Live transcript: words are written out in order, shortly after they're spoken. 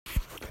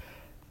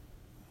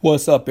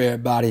What's up,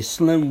 everybody?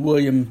 Slim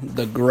William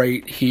the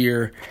Great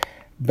here,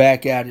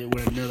 back at it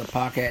with another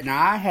podcast.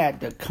 Now, I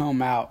had to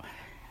come out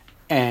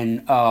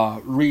and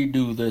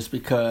redo this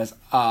because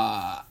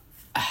I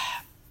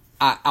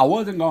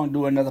wasn't going to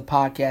do another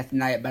podcast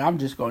tonight, but I'm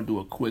just going to do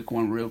a quick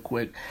one real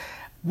quick.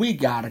 We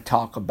got to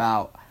talk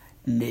about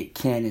Nick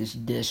Cannon's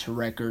diss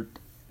record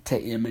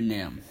to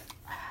Eminem.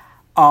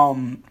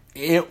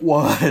 It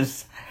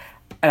was,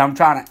 and I'm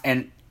trying to,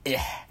 and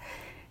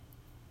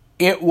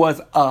it was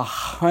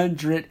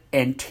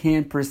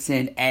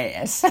 110%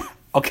 ass.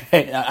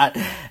 Okay, I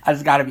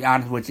just gotta be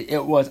honest with you.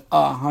 It was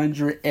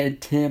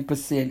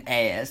 110%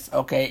 ass.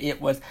 Okay,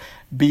 it was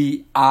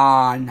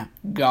beyond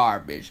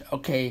garbage.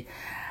 Okay,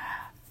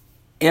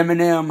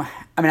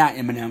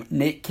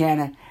 Nick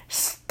Cannon,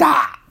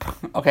 stop.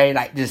 Okay,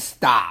 like just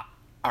stop.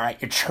 All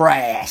right, you're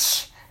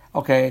trash.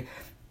 Okay.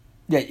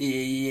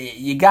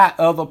 You got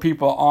other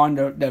people on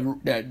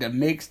the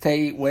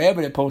mixtape,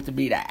 wherever they're supposed to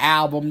be, the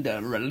album,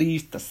 the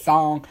release, the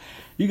song.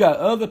 You got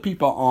other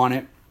people on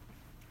it.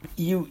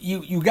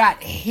 You got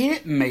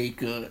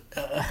Hitmaker,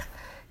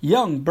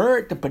 Young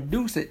Bird to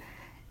produce it,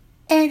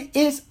 and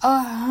it's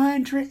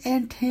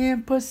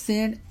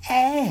 110%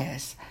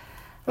 ass.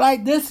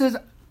 Like, this is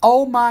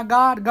oh my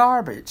god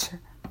garbage.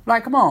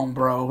 Like, come on,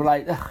 bro.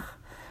 Like,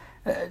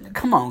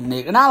 come on,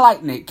 Nick. And I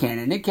like Nick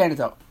Cannon. Nick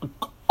Cannon's a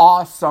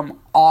awesome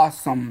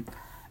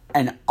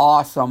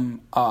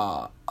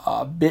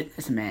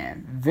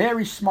businessman.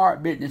 Very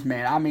smart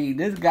businessman. I mean,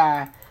 this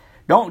guy,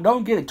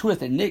 don't get it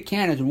twisted. Nick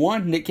Cannon's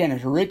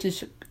rich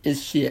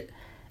as shit.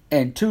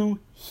 And two,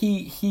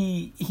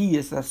 he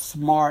is a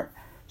smart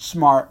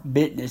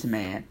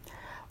businessman.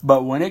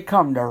 But when it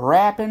comes to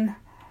rapping,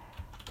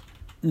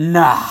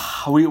 nah,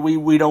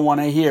 we don't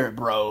want to hear it,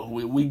 bro.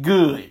 We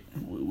good.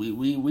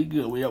 We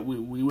good. We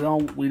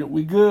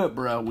good,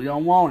 bro. We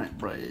don't want it,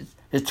 bro.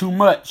 It's too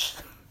much.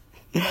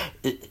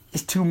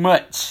 It's too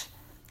much.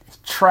 It's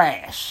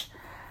trash.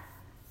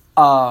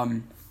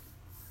 It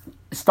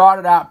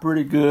started out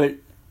pretty good.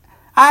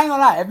 I ain't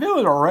gonna lie. If it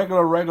was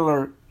a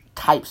regular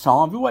type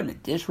song, if it wasn't a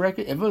diss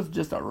record, if it was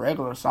just a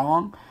regular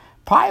song,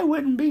 probably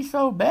wouldn't be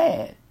so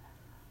bad.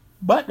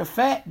 But the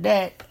fact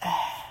that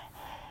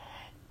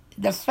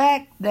it's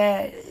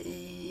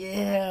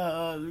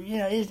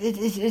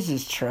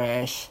just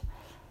trash.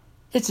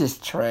 It's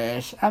just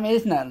trash. I mean,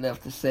 it's nothing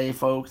left to say,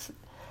 folks.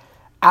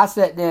 I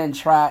sat there and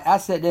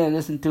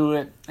listened to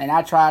it, and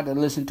I tried to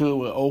listen to it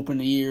with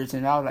open ears,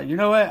 and I was like, you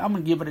know what? I'm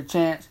going to give it a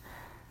chance.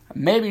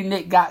 Maybe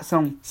Nick got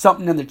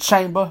something in the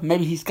chamber.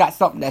 Maybe he's got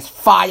something that's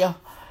fire.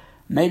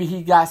 Maybe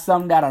he got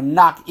something that'll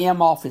knock him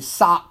off his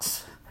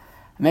socks.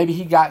 Maybe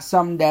he got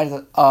something that's,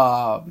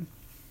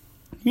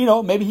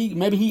 maybe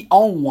he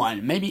owned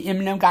one. Maybe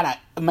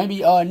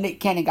Nick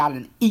Cannon got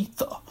an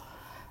ether.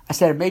 I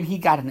said, maybe he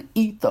got an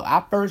ether.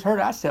 I first heard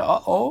it, I said,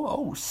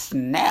 oh,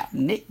 snap,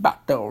 Nick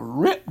about to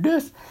rip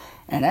this.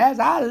 And as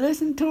I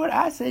listened to it,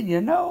 I said, you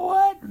know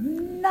what?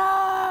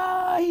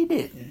 Nah, he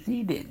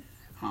didn't.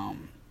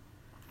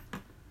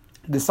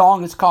 The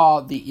song is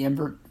called The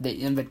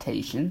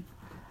Invitation.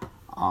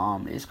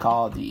 It's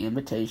called The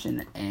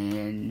Invitation,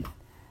 and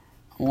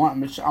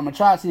I'm gonna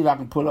try to see if I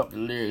can pull up the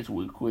lyrics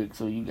real quick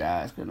so you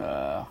guys can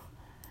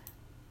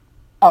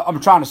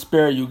I'm trying to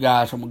spare you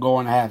guys from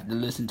going to have to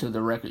listen to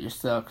the record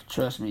yourself.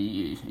 Trust me,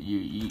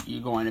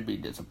 you're going to be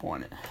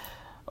disappointed.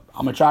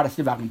 I'm going to try to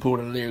see if I can pull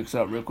the lyrics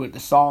up real quick. The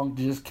song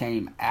just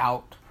came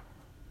out,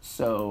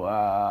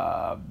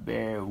 so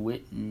bear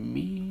with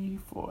me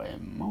for a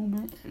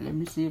moment. Let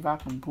me see if I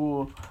can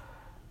pull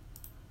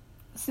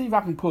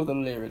the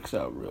lyrics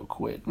up real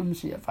quick. Let me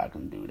see if I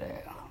can do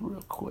that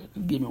real quick.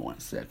 Give me 1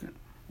 second.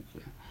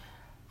 Okay.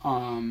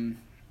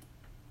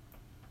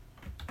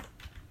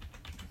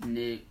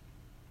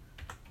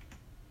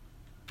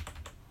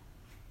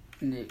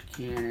 Nick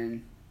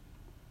Cannon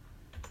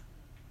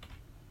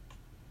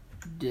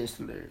diss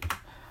lyrics.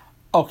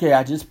 Okay,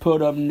 I just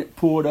pulled up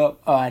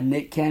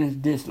Nick Cannon's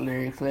diss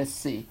lyrics. Let's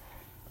see.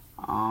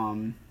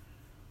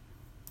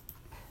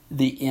 The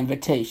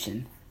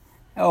Invitation.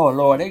 Oh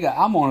Lord,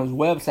 I'm on his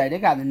website. They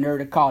got the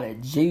nerve to call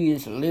it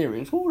Genius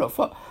Lyrics. Who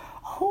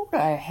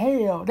the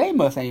hell? They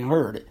must ain't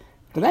heard it.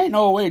 Cause ain't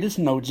no way this is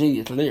no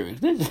Genius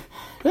Lyrics.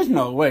 There's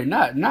no way.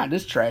 Not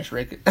this trash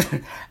record.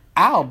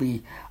 I'll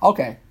be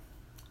okay.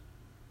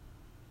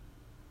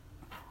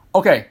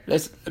 Okay,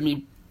 let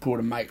me pull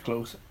the mic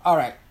closer. All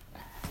right,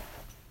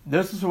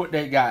 this is what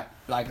they got.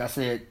 Like I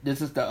said, this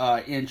is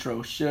the intro.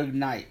 Suge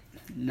Knight,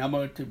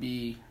 number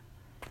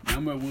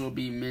will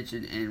be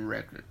mentioned in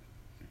record.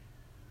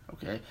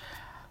 Okay,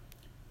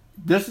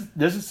 this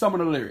is some of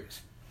the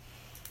lyrics.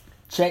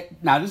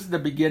 Check now. This is the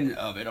beginning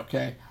of it.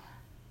 Okay,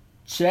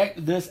 check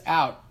this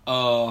out.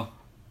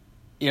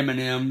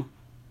 Eminem,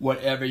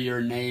 whatever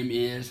your name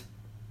is.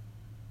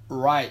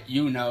 Right,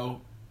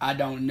 I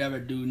don't never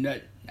do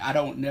nothing. I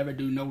don't never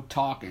do no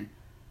talking.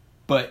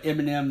 But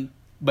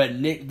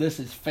Nick, this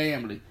is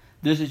family.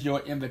 This is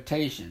your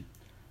invitation.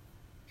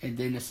 And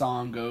then the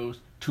song goes,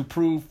 to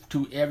prove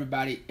to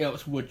everybody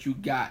else what you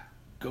got.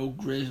 Go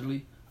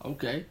Grizzly.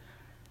 Okay.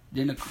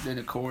 Then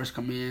the chorus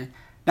come in.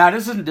 Now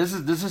this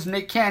is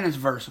Nick Cannon's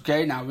verse.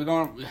 Okay, now we're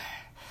gonna.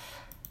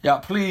 Y'all,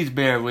 please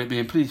bear with me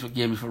and please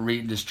forgive me for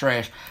reading this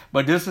trash.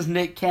 But this is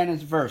Nick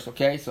Cannon's verse,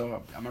 okay?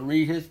 So I'm gonna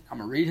read his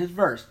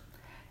verse.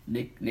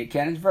 Nick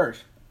Cannon's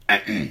verse.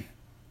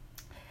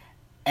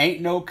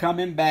 Ain't no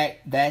coming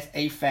back, that's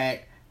a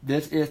fact.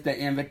 This is the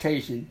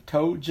invitation.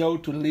 Told Joe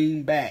to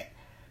lean back.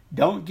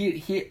 Don't get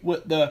hit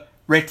with the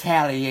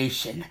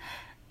retaliation.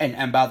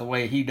 And by the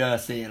way, he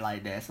does say it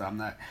like that, so I'm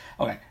not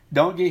okay.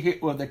 Don't get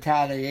hit with the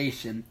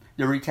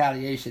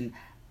retaliation.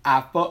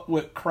 I fuck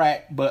with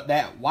crack, but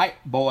that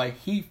white boy,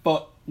 he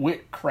fuck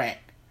with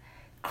crack.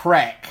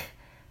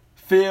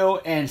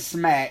 Pills and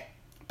smack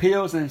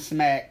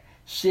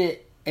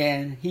shit,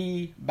 and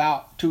he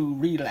bout to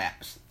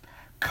relapse.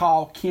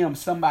 Call Kim,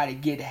 somebody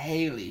get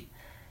Haley.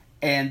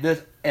 And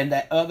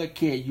that other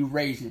kid you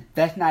raising,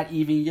 that's not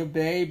even your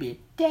baby.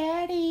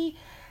 Daddy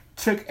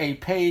took a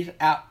page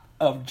out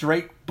of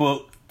Drake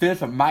book.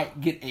 This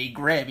might get a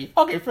Grammy.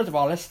 Okay, first of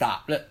all, let's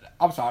stop. Let's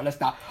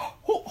stop.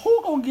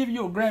 Who gonna give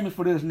you a Grammy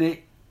for this,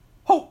 Nick?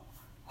 Who?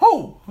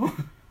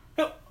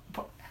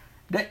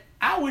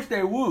 I wish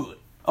they would.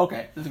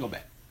 Okay, let's go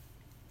back.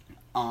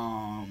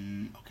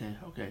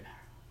 Okay.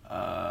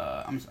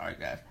 I'm sorry,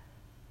 guys.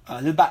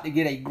 They're about to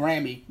get a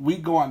Grammy. We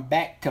going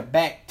back to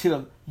back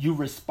till you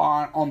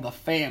respond on the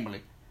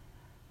family.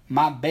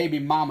 My baby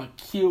mama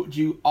killed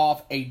you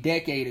off a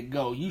decade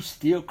ago. You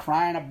still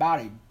crying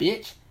about it,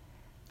 bitch?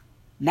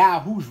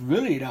 Now who's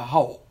really the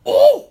hoe?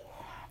 Oh,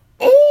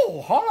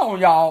 hold on,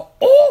 y'all.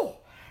 Oh,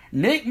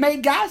 Nick may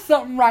got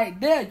something right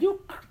there.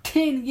 You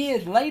 10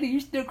 years later,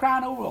 you still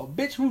crying over a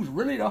bitch who's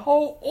really the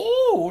hoe?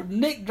 Oh,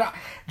 Nick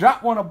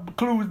drop one of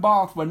Clue's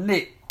bombs for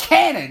Nick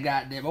Cannon,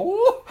 goddamn.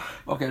 Ooh.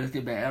 Okay, let's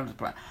get back. I'm just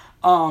playing.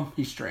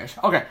 He's trash.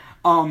 Okay.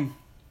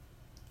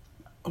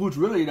 Who's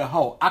really the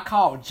hoe? I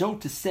called Joe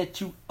to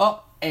set you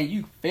up, and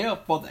you fell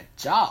for the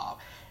job.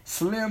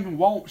 Slim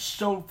won't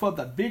show for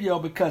the video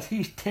because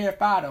he's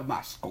terrified of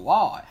my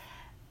squad.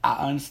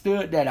 I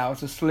understood that. I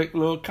was a slick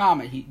little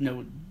comment.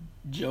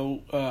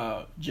 Joe,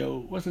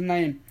 what's his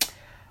name?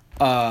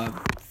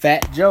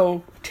 Fat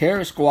Joe,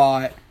 Terror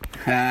Squad.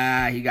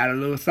 He got a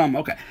little something.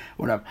 Okay,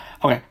 whatever.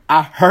 Okay,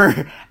 I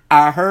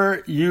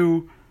heard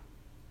you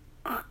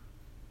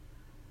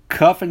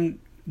cuffing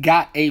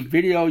got a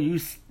video you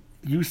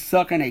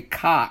sucking a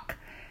cock.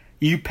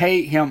 You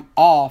paid him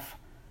off,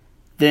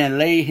 then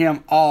laid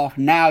him off.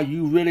 Now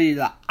you really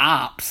the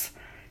ops.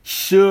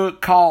 Should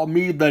call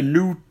me the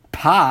new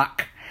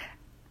Pac.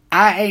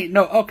 I ain't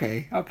no...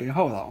 Okay,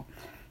 hold on.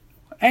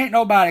 Ain't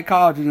nobody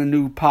called you the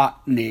new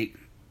Pac, Nick.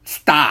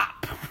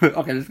 Stop.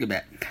 Okay, let's get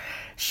back.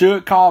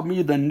 Should call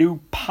me the new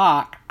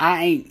Pac.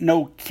 I ain't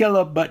no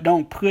killer, but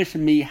don't push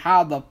me.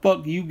 How the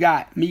fuck you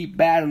got me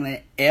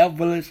battling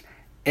Elvis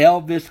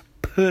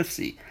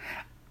pussy,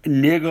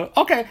 nigga?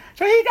 Okay,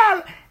 so he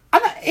got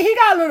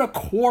a little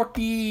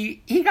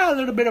quirky. He got a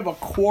little bit of a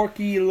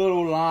quirky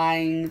little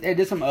line. And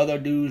there's some other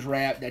dudes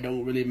rap that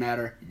don't really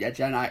matter. That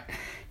y'all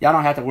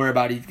don't have to worry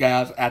about these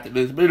guys after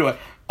this. But anyway,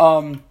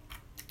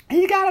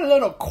 he got a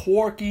little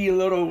quirky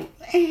little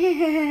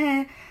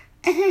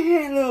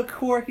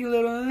quirky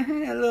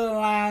little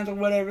lines or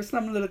whatever.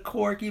 Something a little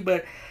quirky,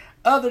 but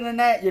other than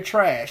that, you're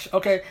trash.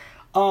 Okay.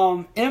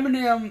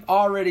 Eminem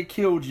already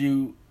killed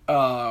you.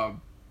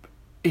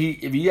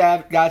 If you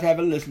guys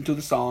haven't listened to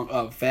the song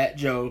of Fat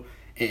Joe,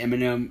 and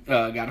Eminem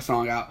got a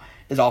song out,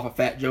 it's off of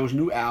Fat Joe's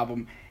new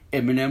album.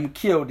 Eminem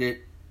killed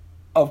it,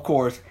 of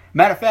course.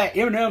 Matter of fact,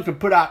 Eminem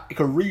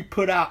could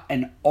re-put out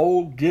an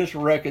old diss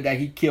record that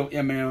he killed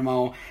Eminem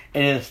on,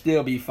 and it'll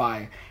still be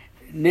fire.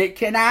 Nick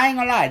Cannon, I ain't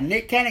gonna lie,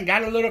 Nick Cannon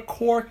got a little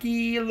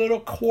quirky little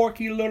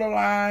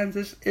lines.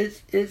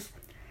 It's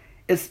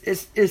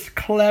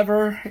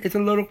clever. It's a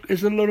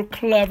little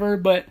clever,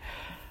 but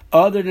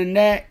other than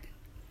that,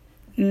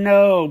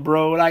 no,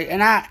 bro. And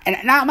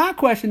now my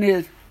question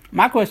is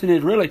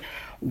really,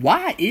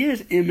 why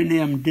is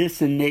Eminem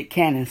dissing Nick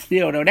Cannon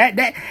still though?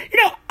 That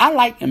I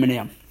like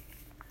Eminem.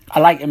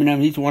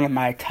 He's one of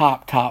my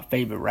top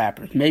favorite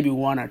rappers. Maybe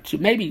one or two.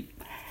 Maybe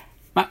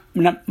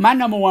my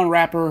number one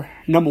rapper,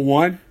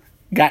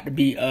 got to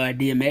be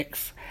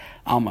DMX.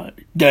 I'm a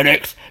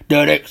DMX,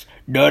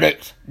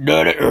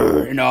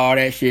 and all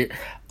that shit.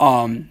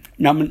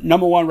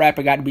 Number one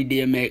rapper got to be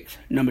DMX.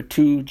 Number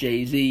 2,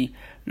 Jay-Z.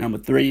 Number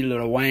 3,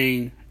 Lil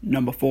Wayne.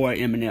 Number 4,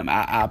 Eminem.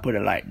 I put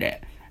it like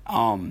that.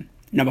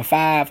 Number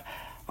 5.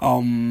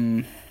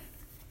 Number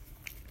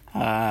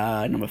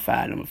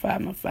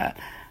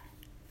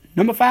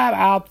 5,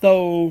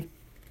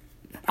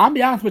 I'll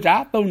be honest with you,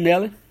 I'll throw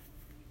Nelly.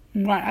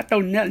 Right, I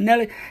throw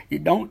Nelly. You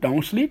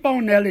don't sleep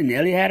on Nelly.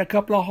 Nelly had a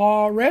couple of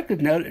hard records.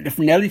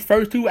 Nelly's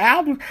first 2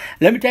 albums.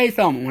 Let me tell you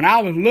something. When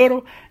I was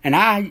little,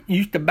 and we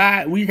used to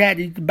buy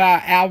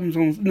albums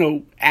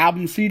on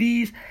album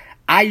CDs.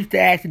 I used to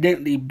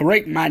accidentally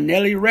break my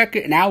Nelly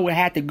record, and I would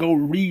have to go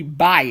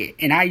re-buy it.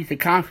 And I used to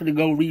constantly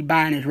go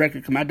re-buying this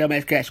record because my dumb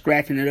ass got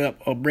scratching it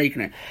up or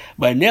breaking it.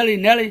 But Nelly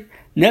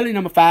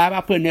number 5. I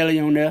put Nelly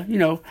on there.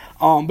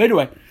 But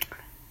anyway,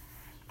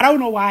 I don't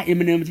know why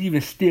Eminem's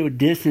even still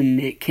dissing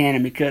Nick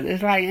Cannon, because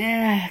it's like,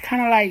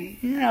 kind of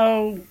like,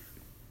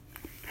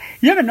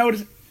 you ever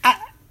notice? I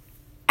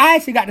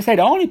actually got to say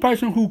the only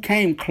person who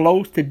came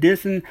close to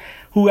dissing,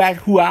 who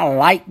I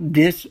liked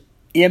this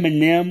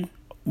Eminem,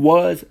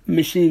 was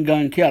Machine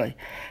Gun Kelly.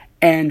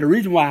 And the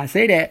reason why I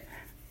say that,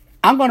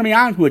 I'm going to be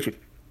honest with you.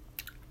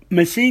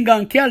 Machine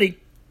Gun Kelly,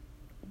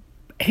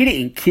 he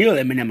didn't kill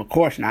Eminem, of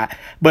course not,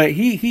 but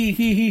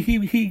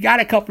he got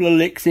a couple of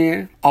licks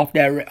in off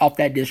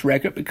that diss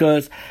record,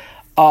 because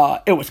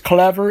it was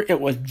clever,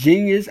 it was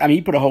genius. I mean,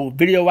 he put a whole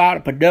video out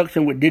of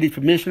production with Diddy's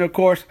permission, of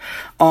course.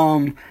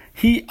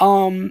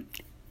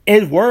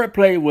 His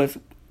wordplay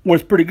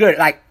was pretty good.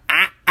 Like,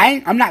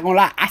 I'm not gonna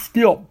lie,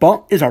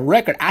 it's a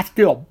record. I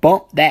still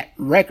bump that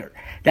record.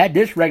 That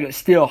diss record is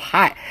still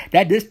hot.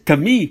 To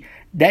me,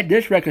 that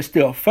diss record is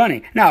still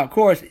funny. Now, of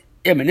course,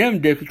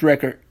 Eminem diss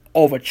record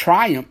over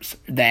triumphs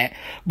that.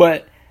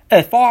 But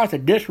as far as a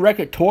diss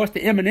record towards the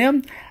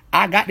Eminem,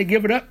 I got to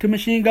give it up to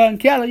Machine Gun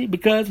Kelly,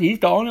 because he's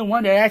the only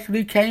one that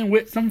actually came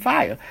with some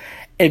fire.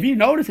 If you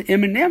notice,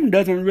 Eminem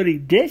doesn't really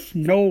diss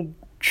no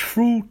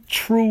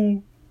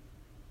true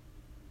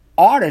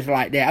artists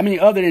like that. I mean,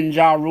 other than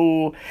Ja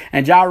Rule,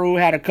 and Ja Rule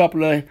had a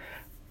couple of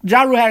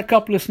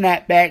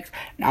snapbacks.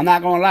 Now, I'm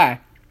not gonna lie.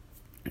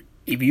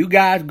 If you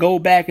guys go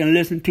back and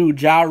listen to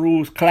Ja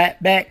Rule's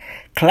Clapback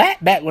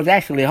was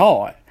actually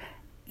hard.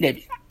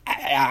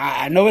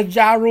 I know it's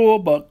Ja Rule,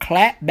 but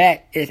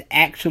Clapback is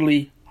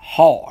actually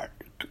hard.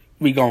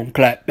 We gon'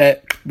 clap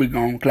back.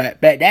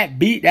 That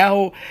beat, that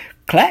whole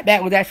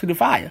Clapback was actually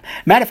fire.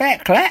 Matter of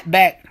fact,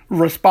 Clapback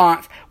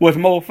response was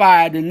more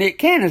fire than Nick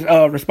Cannon's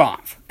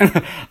response.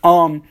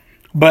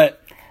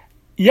 But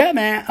yeah,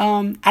 man.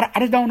 I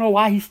just don't know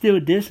why he's still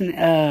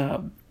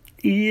dissing.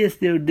 He is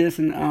still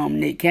dissing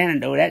Nick Cannon,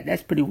 though.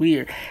 That's pretty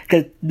weird,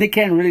 because Nick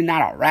Cannon really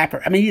not a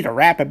rapper. I mean, he's a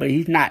rapper, but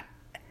he's not.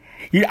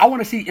 I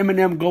want to see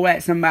Eminem go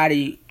at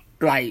somebody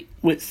like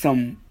with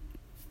some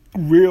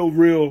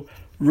real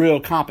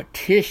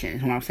competition.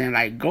 You know what I'm saying?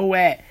 Like, go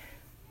at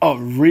a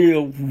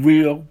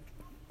real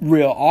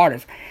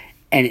artist.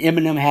 And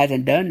Eminem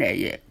hasn't done that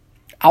yet.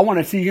 I want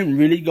to see him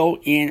really go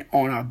in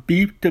on a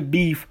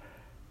beef-to-beef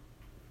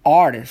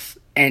artist.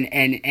 And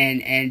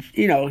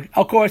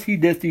of course, he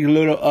does these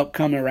little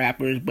upcoming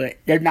rappers, but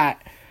they're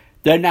not,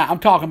 I'm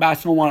talking about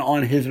someone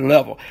on his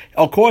level.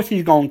 Of course,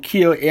 he's going to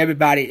kill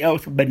everybody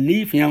else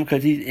beneath him,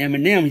 because he's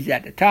Eminem, he's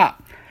at the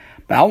top.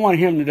 But I want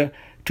him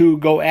to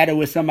go at it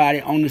with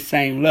somebody on the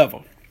same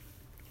level.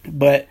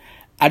 But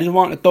I just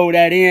want to throw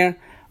that in.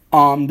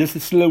 This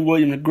is Slim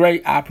William the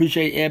Great. I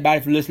appreciate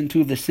everybody for listening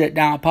to the Sit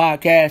Down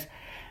Podcast.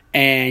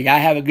 And y'all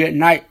have a good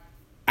night.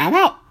 I'm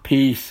out.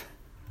 Peace.